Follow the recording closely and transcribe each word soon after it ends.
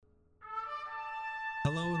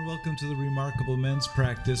Hello and welcome to the Remarkable Men's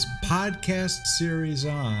Practice podcast series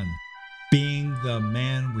on being the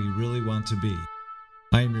man we really want to be.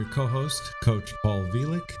 I am your co-host, Coach Paul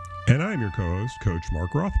Velick. And I'm your co-host, Coach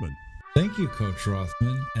Mark Rothman. Thank you, Coach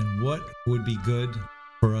Rothman. And what would be good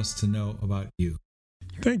for us to know about you?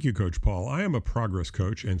 Thank you, Coach Paul. I am a progress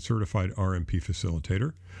coach and certified RMP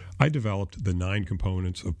facilitator. I developed the 9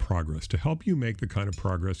 components of progress to help you make the kind of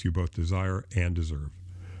progress you both desire and deserve.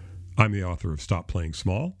 I'm the author of Stop Playing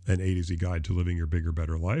Small, an A to Z guide to living your bigger,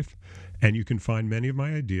 better life, and you can find many of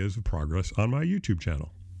my ideas of progress on my YouTube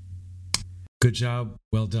channel. Good job.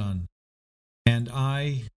 Well done. And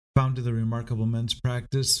I founded the Remarkable Men's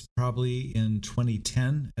Practice probably in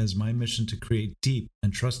 2010 as my mission to create deep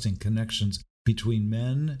and trusting connections between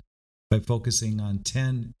men by focusing on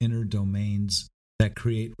 10 inner domains that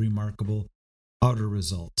create remarkable outer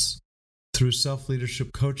results. Through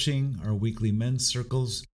self-leadership coaching, our weekly men's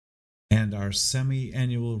circles, and our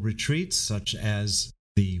semi-annual retreats, such as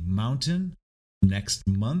the Mountain next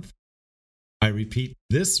month. I repeat,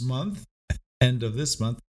 this month, end of this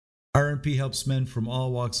month, RMP helps men from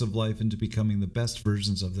all walks of life into becoming the best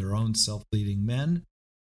versions of their own self-leading men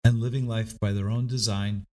and living life by their own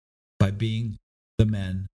design by being the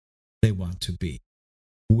men they want to be,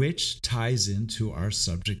 which ties into our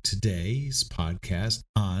subject today's podcast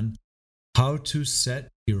on how to set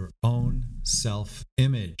your own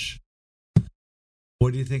self-image.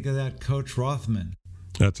 What do you think of that, Coach Rothman?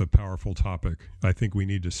 That's a powerful topic. I think we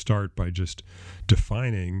need to start by just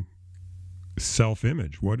defining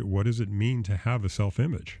self-image. What does it mean to have a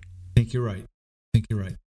self-image? I think you're right.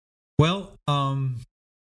 Well,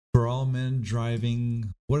 for all men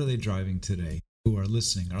driving, what are they driving today? Who are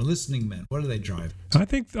listening? Our listening men, what are they driving? I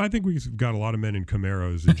think we've got a lot of men in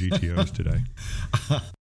Camaros and GTOs today.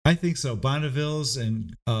 I think so. Bonnevilles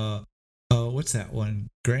and what's that one?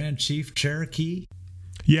 Grand Chief Cherokee.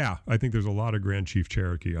 Yeah, I think there's a lot of Grand Chief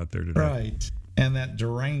Cherokee out there today. Right. And that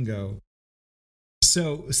Durango.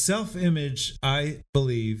 So self-image, I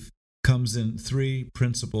believe, comes in 3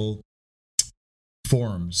 principal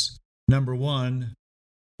forms. Number 1,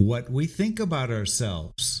 what we think about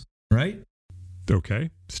ourselves, right?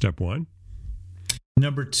 Okay, step 1.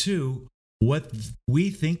 Number 2, what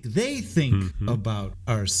we think they think about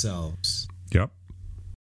ourselves. Yep.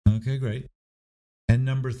 Okay, great. And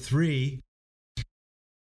number 3,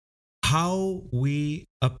 how we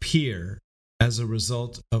appear as a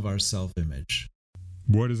result of our self-image.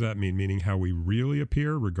 What does that mean? Meaning how we really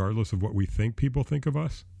appear, regardless of what we think people think of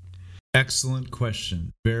us? Excellent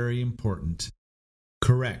question. Very important.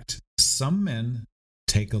 Correct. Some men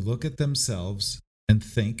take a look at themselves and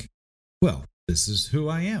think, well, this is who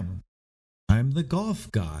I am. I'm the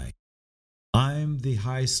golf guy. I'm the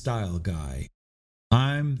high style guy.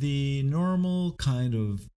 I'm the normal kind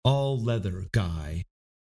of all leather guy.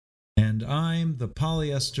 And I'm the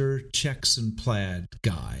polyester checks and plaid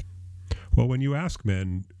guy. Well, when you ask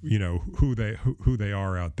men, who they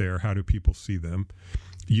are out there, how do people see them?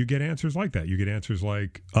 You get answers like that. You get answers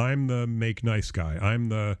like, I'm the make nice guy. I'm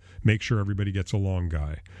the make sure everybody gets along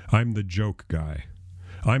guy. I'm the joke guy.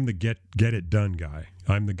 I'm the get it done guy.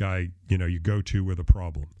 I'm the guy, you go to with a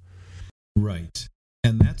problem. Right.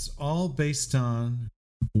 And that's all based on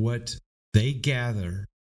what they gather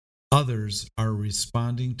others are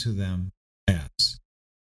responding to them as.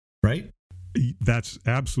 Right? That's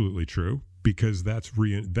absolutely true, because that's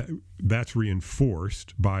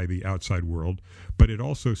reinforced by the outside world, but it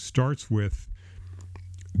also starts with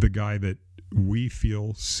the guy that we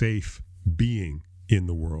feel safe being in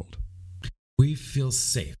the world. We feel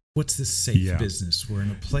safe. What's this safe business? We're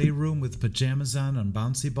in a playroom with pajamas on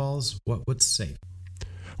bouncy balls. What's safe?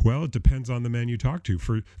 Well, it depends on the man you talk to.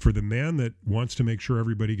 For the man that wants to make sure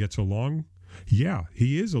everybody gets along, yeah,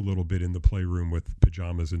 he is a little bit in the playroom with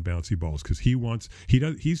pajamas and bouncy balls, because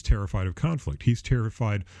he's terrified of conflict. He's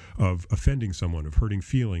terrified of offending someone, of hurting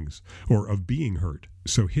feelings, or of being hurt.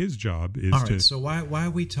 So his job is all right, so why are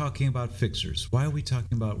we talking about fixers? Why are we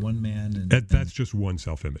talking about one man? That's just one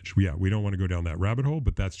self-image. Yeah, we don't want to go down that rabbit hole,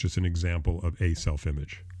 but that's just an example of a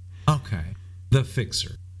self-image. Okay, the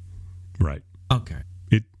fixer. Right. Okay.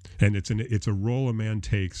 It's a role a man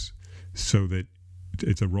takes, so that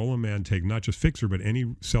it's a role a man takes, not just fixer, but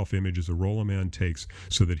any self-image is a role a man takes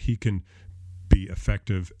so that he can be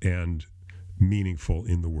effective and meaningful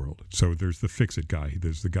in the world. So there's the fix-it guy.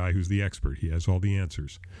 There's the guy who's the expert. He has all the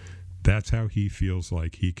answers. That's how he feels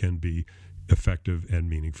like he can be effective and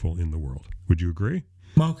meaningful in the world. Would you agree?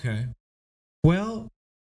 Okay. Well,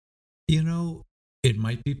 it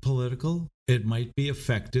might be political. It might be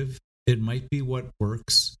effective. It might be what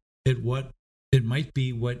works. It might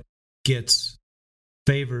be what gets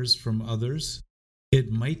favors from others.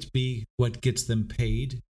 It might be what gets them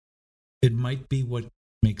paid. It might be what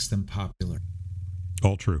makes them popular.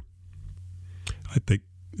 All true. I think,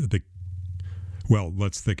 well,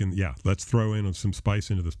 let's throw in some spice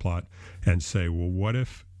into this plot and say, well, what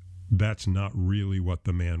if that's not really what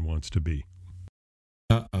the man wants to be?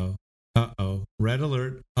 Uh-oh. Red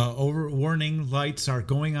alert. Warning lights are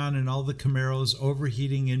going on in all the Camaros,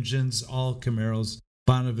 overheating engines, all Camaros,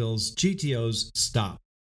 Bonnevilles, GTOs, stop.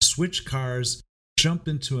 Switch cars, jump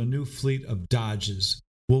into a new fleet of Dodges.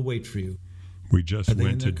 We'll wait for you. We just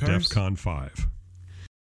went to DEFCON 5.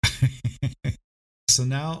 So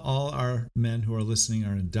now all our men who are listening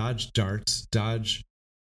are in Dodge Darts, Dodge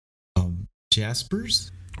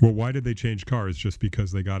Jaspers. Well, why did they change cars? Just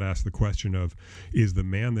because they got asked the question of, is the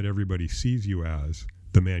man that everybody sees you as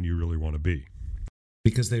the man you really want to be?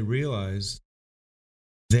 Because they realized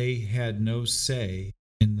they had no say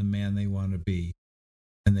in the man they want to be,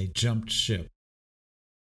 and they jumped ship.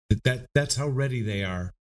 That's how ready they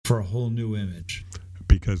are for a whole new image.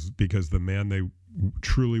 Because the man they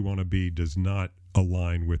truly want to be does not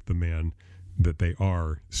align with the man that they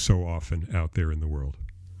are so often out there in the world.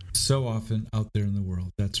 So often out there in the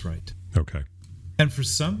world. That's right. Okay. And for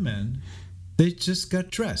some men, they just got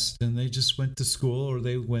dressed and they just went to school or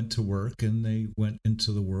they went to work and they went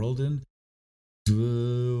into the world and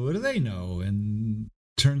what do they know? And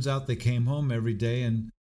turns out they came home every day and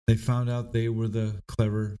they found out they were the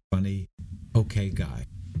clever, funny, okay guy.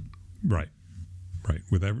 Right.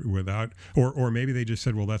 Without, or maybe they just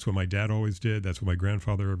said, well, that's what my dad always did. That's what my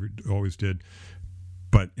grandfather always did.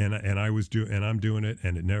 But and I'm doing it,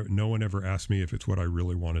 and no one ever asked me if it's what I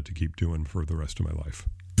really wanted to keep doing for the rest of my life.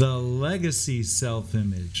 The legacy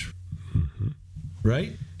self-image,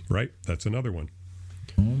 right? Right. That's another one.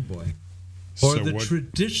 Oh boy. Or so the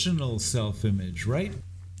traditional self-image, right?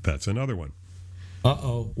 That's another one.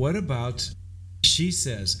 Uh-oh. What about she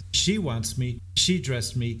says she wants me, she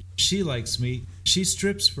dressed me, she likes me, she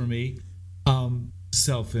strips for me?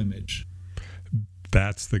 Self-image.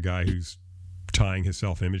 That's the guy who's tying his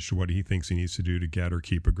self-image to what he thinks he needs to do to get or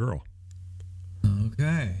keep a girl.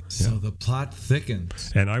 Okay, so the plot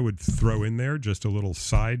thickens. And I would throw in there just a little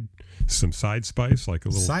some side spice, like a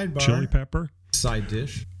little sidebar, chili pepper. Side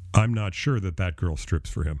dish. I'm not sure that girl strips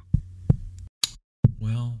for him.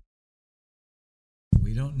 Well,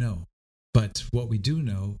 we don't know. But what we do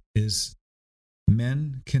know is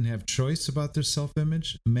men can have choice about their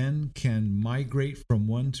self-image. Men can migrate from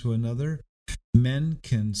one to another. Men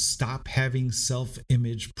can stop having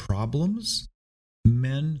self-image problems.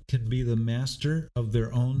 Men can be the master of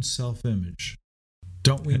their own self-image.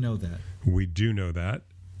 Don't we know that? We do know that.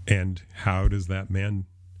 And how do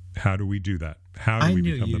we do that? How do we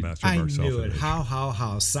become the master of our self-image? I knew it.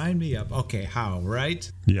 How? Sign me up. Okay, how, right?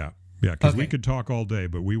 Yeah, because we could talk all day,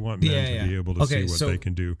 but we want men to be able to see what they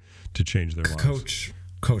can do to change their lives.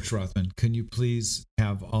 Coach Rothman, can you please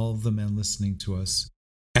have all of the men listening to us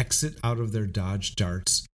exit out of their Dodge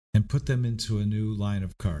Darts and put them into a new line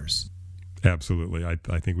of cars? Absolutely.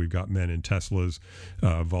 I think we've got men in Teslas,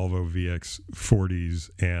 Volvo VX40s,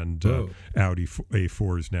 and Audi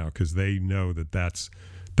A4s now, because they know that's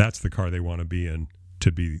the car they want to be in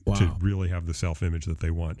to really have the self-image that they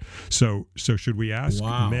want. So should we ask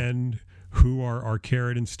men who are our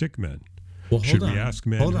carrot and stick men? Well, should we ask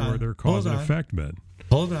men who are their cause and effect men?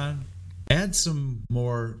 Hold on. Add some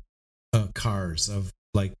more cars of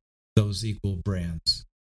like those equal brands.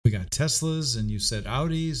 We got Teslas, and you said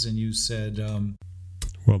Audis, and you said...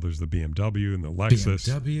 well, there's the BMW and the Lexus.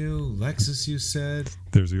 Lexus, you said.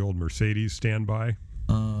 There's the old Mercedes standby.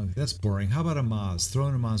 That's boring. How about a Maz? Throw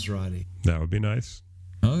in a Maserati. That would be nice.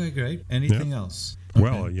 Okay, great. Anything else? Okay.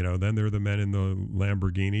 Well, then there are the men in the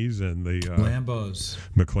Lamborghinis and the... Lambos.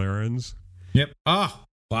 McLarens. Yep. Oh,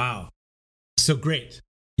 wow. So great.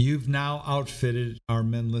 You've now outfitted our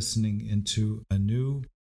men listening into a new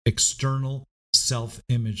external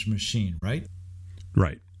self-image machine, right?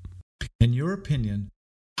 Right. In your opinion,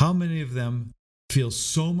 how many of them feel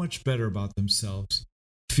so much better about themselves,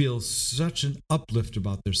 feel such an uplift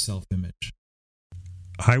about their self-image?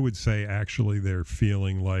 I would say actually they're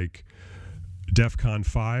feeling like DEFCON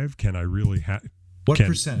 5, can I really have... What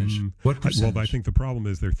percentage? Well, I think the problem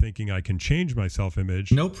is they're thinking I can change my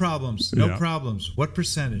self-image. No problems. What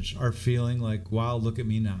percentage are feeling like, wow, look at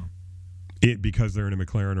me now? Because they're in a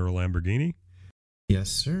McLaren or a Lamborghini? Yes,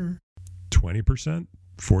 sir. 20%?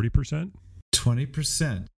 40%?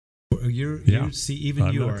 20%. You see,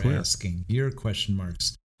 even you are asking. Your question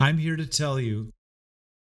marks. I'm here to tell you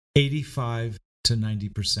 85 to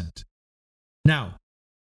 90%. Now,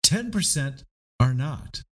 10% are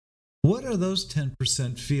not. What are those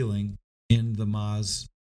 10% feeling in the Maz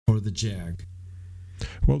or the Jag?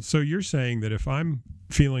 Well, so you're saying that if I'm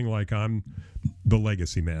feeling like I'm the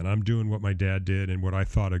legacy man, I'm doing what my dad did and what I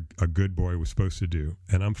thought a good boy was supposed to do,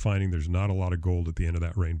 and I'm finding there's not a lot of gold at the end of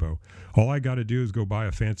that rainbow, all I got to do is go buy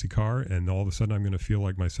a fancy car, and all of a sudden I'm going to feel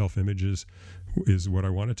like my self-image is what I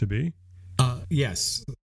want it to be? Yes.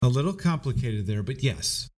 A little complicated there, but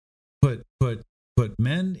yes. Put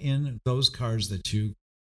men in those cars that you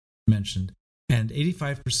mentioned, and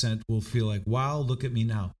 85% will feel like, wow, look at me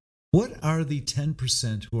now. What are the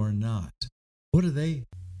 10% who are not? What are they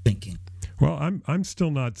thinking? Well, I'm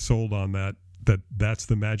still not sold on that's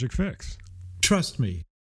the magic fix. Trust me.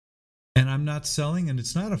 And I'm not selling, and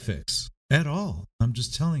it's not a fix at all. I'm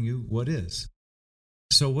just telling you what is.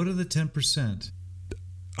 So what are the 10%?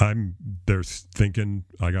 They're thinking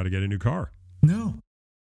I got to get a new car. No.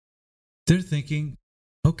 They're thinking,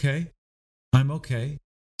 okay, I'm okay.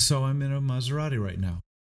 So I'm in a Maserati right now.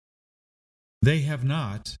 They have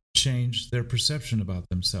not changed their perception about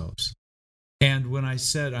themselves. And when I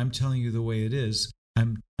said I'm telling you the way it is,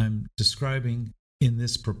 I'm describing in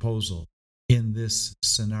this proposal, in this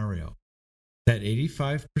scenario, that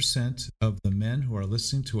 85% of the men who are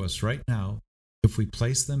listening to us right now, if we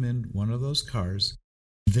place them in one of those cars,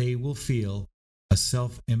 they will feel a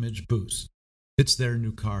self-image boost. It's their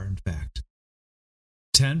new car, in fact.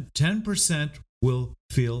 10% will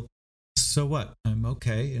feel, so what? I'm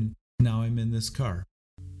okay, and now I'm in this car.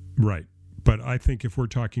 Right. But I think if we're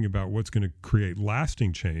talking about what's going to create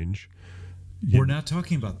lasting change, we're not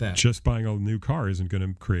talking about that. Just buying a new car isn't going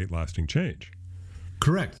to create lasting change.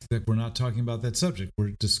 Correct. That we're not talking about that subject.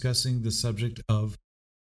 We're discussing the subject of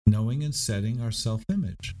knowing and setting our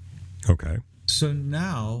self-image. Okay. So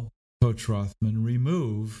now, Coach Rothman,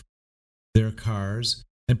 remove their cars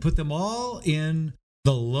and put them all in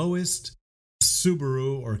the lowest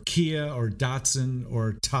Subaru or Kia or Datsun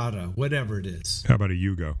or Tata, whatever it is. How about a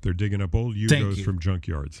Yugo? They're digging up old Yugos from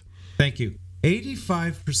junkyards. Thank you.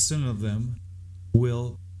 85% of them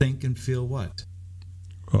will think and feel what?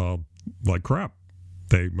 Like crap.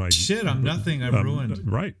 They might. Shit, I'm nothing. I'm ruined.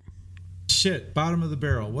 Right. Shit, bottom of the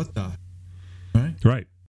barrel. What the? Right.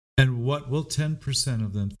 And what will 10%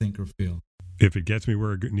 of them think or feel? If it gets me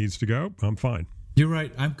where it needs to go, I'm fine. You're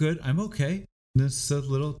right. I'm good. I'm okay. This is a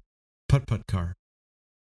little putt-putt car.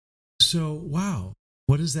 So, wow.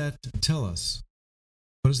 What does that tell us?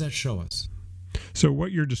 What does that show us? So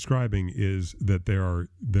what you're describing is that there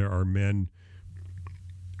are men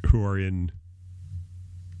who are in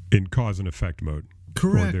cause and effect mode.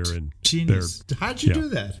 Correct. Or they're in Genius. How'd you do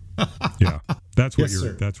that? Yeah. That's what Yes,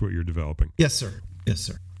 you're developing. Yes, sir. Yes,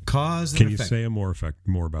 sir. Cause and Can effect. you say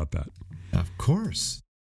more about that? Of course.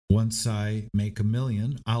 Once I make $1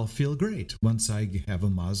 million, I'll feel great. Once I have a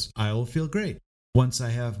Maz, I'll feel great. Once I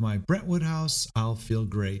have my Brentwood house, I'll feel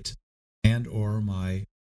great. And or my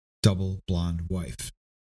double blonde wife.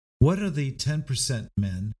 What are the 10%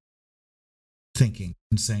 men thinking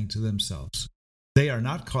and saying to themselves? They are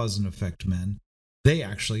not cause and effect men. They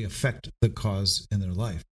actually affect the cause in their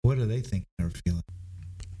life. What are they thinking or feeling?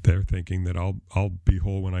 They're thinking that I'll be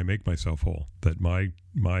whole when I make myself whole. That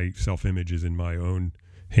my self-image is in my own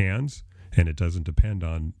hands, and it doesn't depend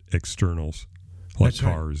on externals like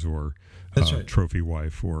cars or trophy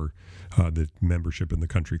wife or the membership in the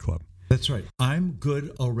country club. That's right. I'm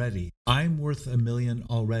good already. I'm worth $1 million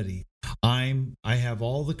already. I have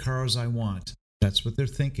all the cars I want. That's what they're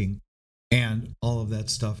thinking. And all of that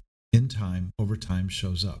stuff over time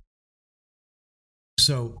shows up.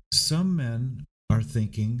 So some men are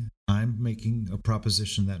thinking, I'm making a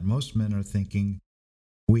proposition that most men are thinking,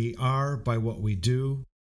 we are by what we do.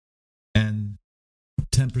 And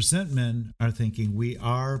 10% men are thinking, we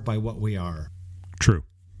are by what we are. True.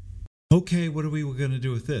 Okay, what are we going to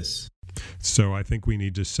do with this? So I think we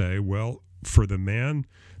need to say, well, for the man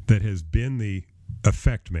that has been the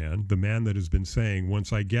effect man, the man that has been saying,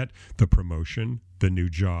 once I get the promotion, the new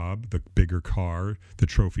job, the bigger car, the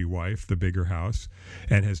trophy wife, the bigger house,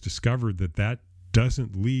 and has discovered that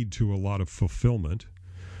doesn't lead to a lot of fulfillment,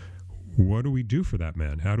 what do we do for that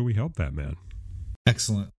man? How do we help that man?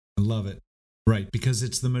 Excellent. I love it. Right, because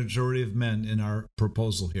it's the majority of men in our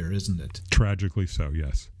proposal here, isn't it? Tragically so,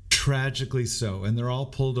 yes. Tragically so. And they're all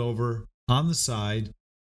pulled over on the side,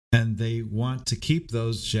 and they want to keep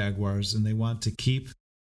those Jaguars, and they want to keep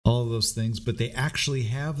all of those things, but they actually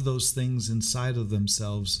have those things inside of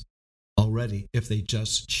themselves already if they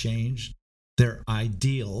just change their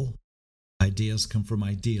ideal. Ideas come from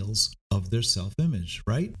ideals of their self-image,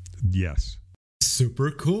 right? Yes. Super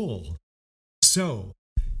cool. So,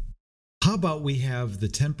 how about we have the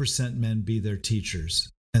 10% men be their teachers,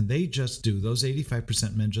 and they just do, those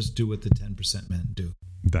 85% men just do what the 10% men do.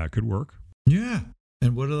 That could work. Yeah.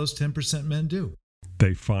 And what do those 10% men do?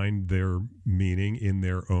 They find their meaning in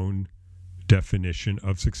their own definition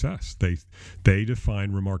of success. They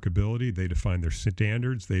define remarkability, they define their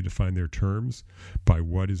standards, they define their terms by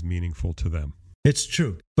what is meaningful to them. It's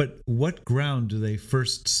true. But what ground do they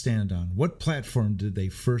first stand on? What platform did they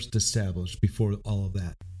first establish before all of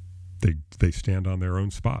that? They stand on their own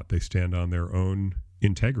spot. They stand on their own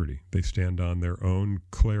integrity. They stand on their own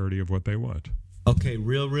clarity of what they want. Okay,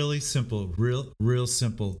 really simple. Real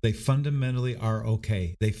simple. They fundamentally are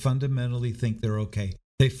okay. They fundamentally think they're okay.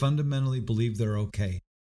 They fundamentally believe they're okay.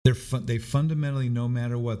 They fundamentally, no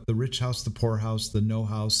matter what, the rich house, the poor house, the no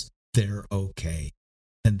house, they're okay.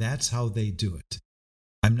 And that's how they do it.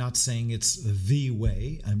 I'm not saying it's the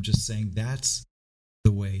way. I'm just saying that's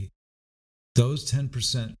the way those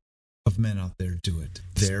 10% of men out there do it.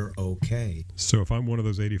 They're okay. So if I'm one of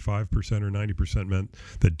those 85% or 90% men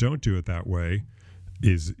that don't do it that way,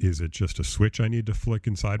 is it just a switch I need to flick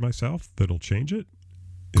inside myself that'll change it?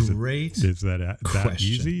 Is that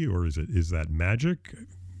easy, or is that magic?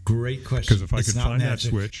 Great question. Because if I could find that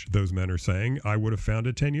switch, those men are saying, I would have found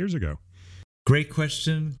it 10 years ago. Great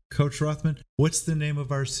question, Coach Rothman. What's the name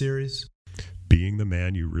of our series? Being the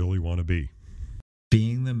man you really want to be.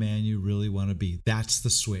 Being the man you really want to be. That's the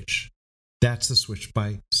switch. That's the switch.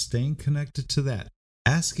 By staying connected to that,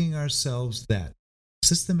 asking ourselves that, is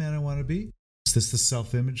this the man I want to be? Is this the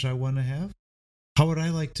self-image I want to have? How would I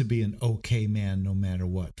like to be an okay man no matter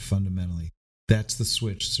what, fundamentally? That's the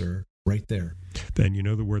switch, sir, right there. Then you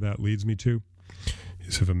know where that leads me to?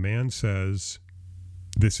 Is if a man says,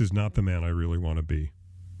 this is not the man I really want to be,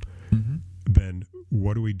 then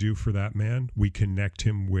what do we do for that man? We connect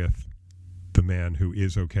him with the man who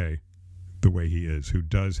is okay the way he is, who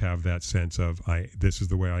does have that sense of, this is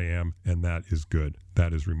the way I am, and that is good.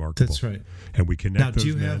 That is remarkable. That's right. And we connect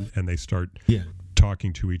those men, and they start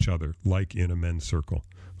talking to each other like in a men's circle,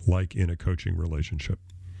 like in a coaching relationship,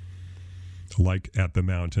 like at the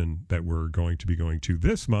mountain that we're going to be going to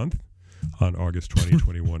this month on August 20,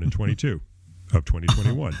 21, and 22 of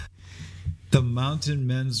 2021. The Mountain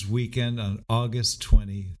Men's Weekend on August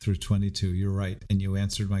 20 through 22. You're right, and you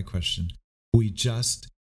answered my question. We just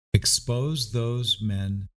expose those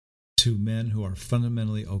men to men who are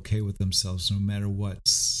fundamentally okay with themselves no matter what,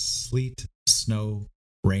 sleet, snow,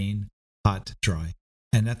 rain, hot, dry.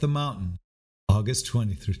 And at the mountain, August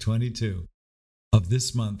 20 through 22 of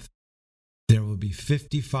this month, there will be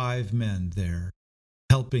 55 men there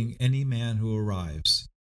helping any man who arrives.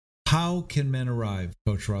 How can men arrive,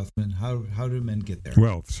 Coach Rothman? How do men get there?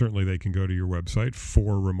 Well, certainly they can go to your website,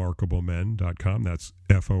 forremarkablemen.com. That's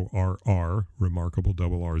FORR, remarkable,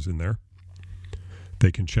 double R's in there.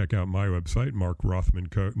 They can check out my website,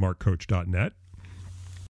 markcoach.net.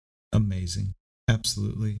 Amazing.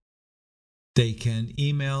 Absolutely. They can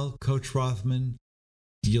email Coach Rothman.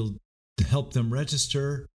 You'll help them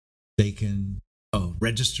register. They can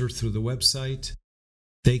register through the website.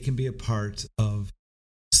 They can be a part of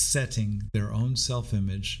setting their own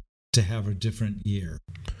self-image to have a different year.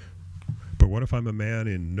 But what if I'm a man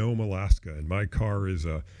in Nome, Alaska, and my car is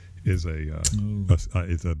a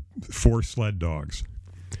 4 sled dogs?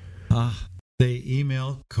 They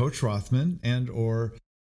email Coach Rothman and or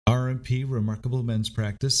RMP, Remarkable Men's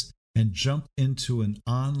Practice, and jump into an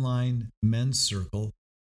online men's circle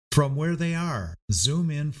from where they are. Zoom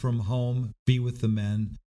in from home, be with the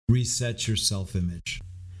men, reset your self-image.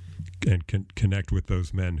 And connect with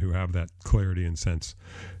those men who have that clarity and sense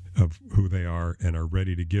of who they are and are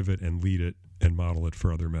ready to give it and lead it and model it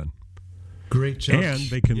for other men. Great job. And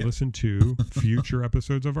they can listen to future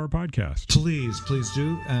episodes of our podcast. Please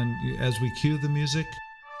do. And as we cue the music,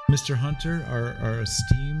 Mr. Hunter, our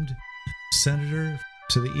esteemed senator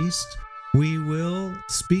to the east, we will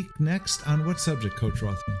speak next on what subject, Coach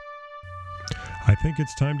Rothman? I think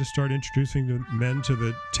it's time to start introducing the men to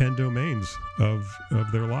the 10 domains of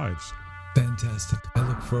their lives. Fantastic. I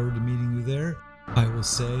look forward to meeting you there. I will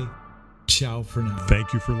say ciao for now.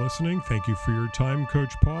 Thank you for listening. Thank you for your time,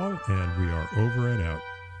 Coach Paul, and we are over and out.